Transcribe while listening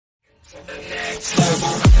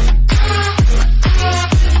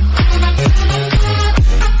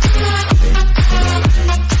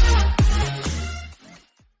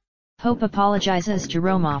Pope apologizes to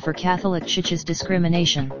Roma for Catholic Church's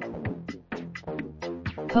discrimination.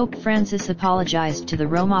 Pope Francis apologized to the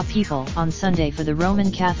Roma people on Sunday for the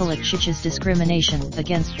Roman Catholic Church's discrimination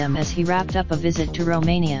against them as he wrapped up a visit to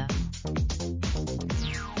Romania.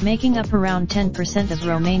 Making up around 10% of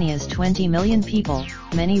Romania's 20 million people,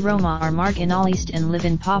 many Roma are marginalized and live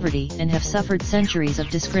in poverty and have suffered centuries of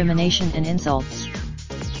discrimination and insults.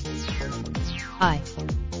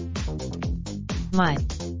 My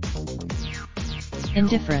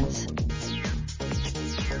indifference.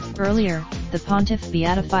 Earlier, the pontiff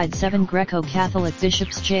beatified 7 Greco-Catholic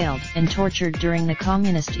bishops jailed and tortured during the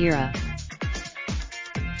communist era.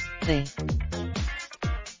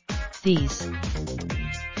 These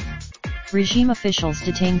regime officials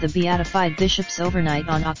detained the beatified bishops overnight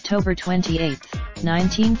on October 28,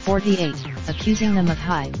 1948, accusing them of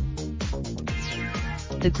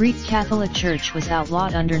The Greek Catholic Church was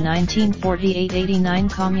outlawed under 1948-89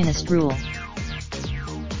 communist rule.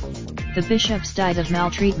 The bishops died of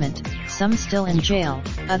maltreatment, some still in jail,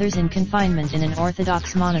 others in confinement in an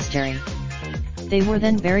Orthodox monastery. They were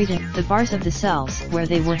then buried in the bars of the cells where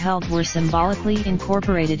they were held were symbolically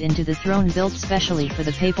incorporated into the throne built specially for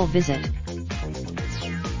the papal visit.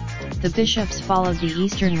 The bishops followed the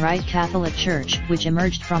Eastern Rite Catholic Church, which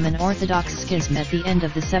emerged from an Orthodox schism at the end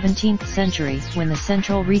of the 17th century when the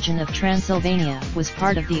central region of Transylvania was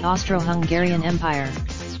part of the Austro-Hungarian Empire.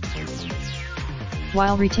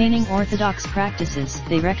 While retaining Orthodox practices,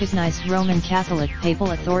 they recognized Roman Catholic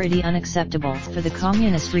papal authority unacceptable for the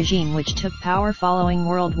communist regime which took power following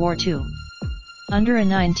World War II.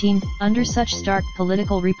 Under such stark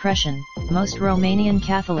political repression, most Romanian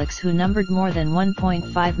Catholics who numbered more than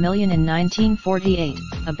 1.5 million in 1948,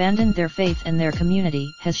 abandoned their faith and their community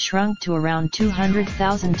has shrunk to around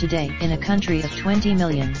 200,000 today in a country of 20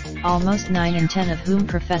 million, almost 9 in 10 of whom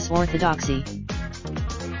profess Orthodoxy.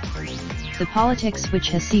 The politics which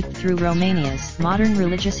has seeped through Romania's modern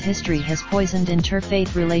religious history has poisoned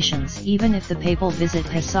interfaith relations even if the papal visit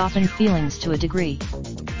has softened feelings to a degree.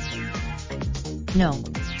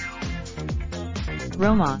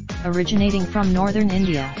 Roma, originating from northern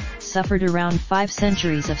India, suffered around 5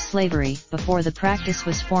 centuries of slavery before the practice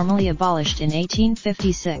was formally abolished in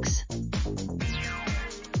 1856.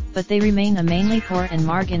 But they remain a mainly poor and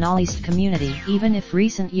marginalized community even if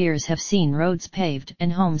recent years have seen roads paved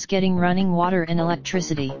and homes getting running water and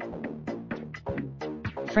electricity.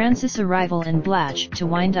 Francis' arrival in Blaj to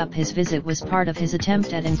wind up his visit was part of his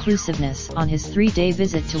attempt at inclusiveness on his 3-day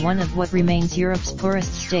visit to one of what remains Europe's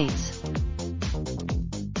poorest states.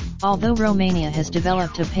 Although Romania has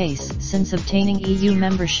developed apace since obtaining EU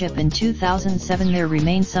membership in 2007, there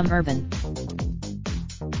remain some urban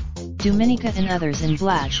Duminica and others in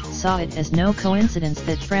Blaj saw it as no coincidence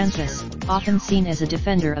that Francis, often seen as a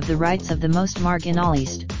defender of the rights of the most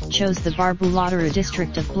marginalized, chose the Barbulatara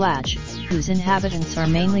district of Blaj, whose inhabitants are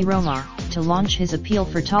mainly Roma, to launch his appeal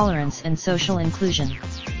for tolerance and social inclusion.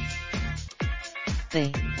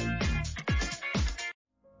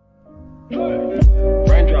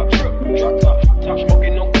 Raindrop, drop top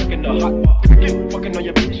smoking, no cooking the hot pot. Fucking on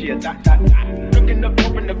your bitch, yeah, that. Looking up,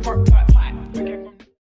 open the park pot.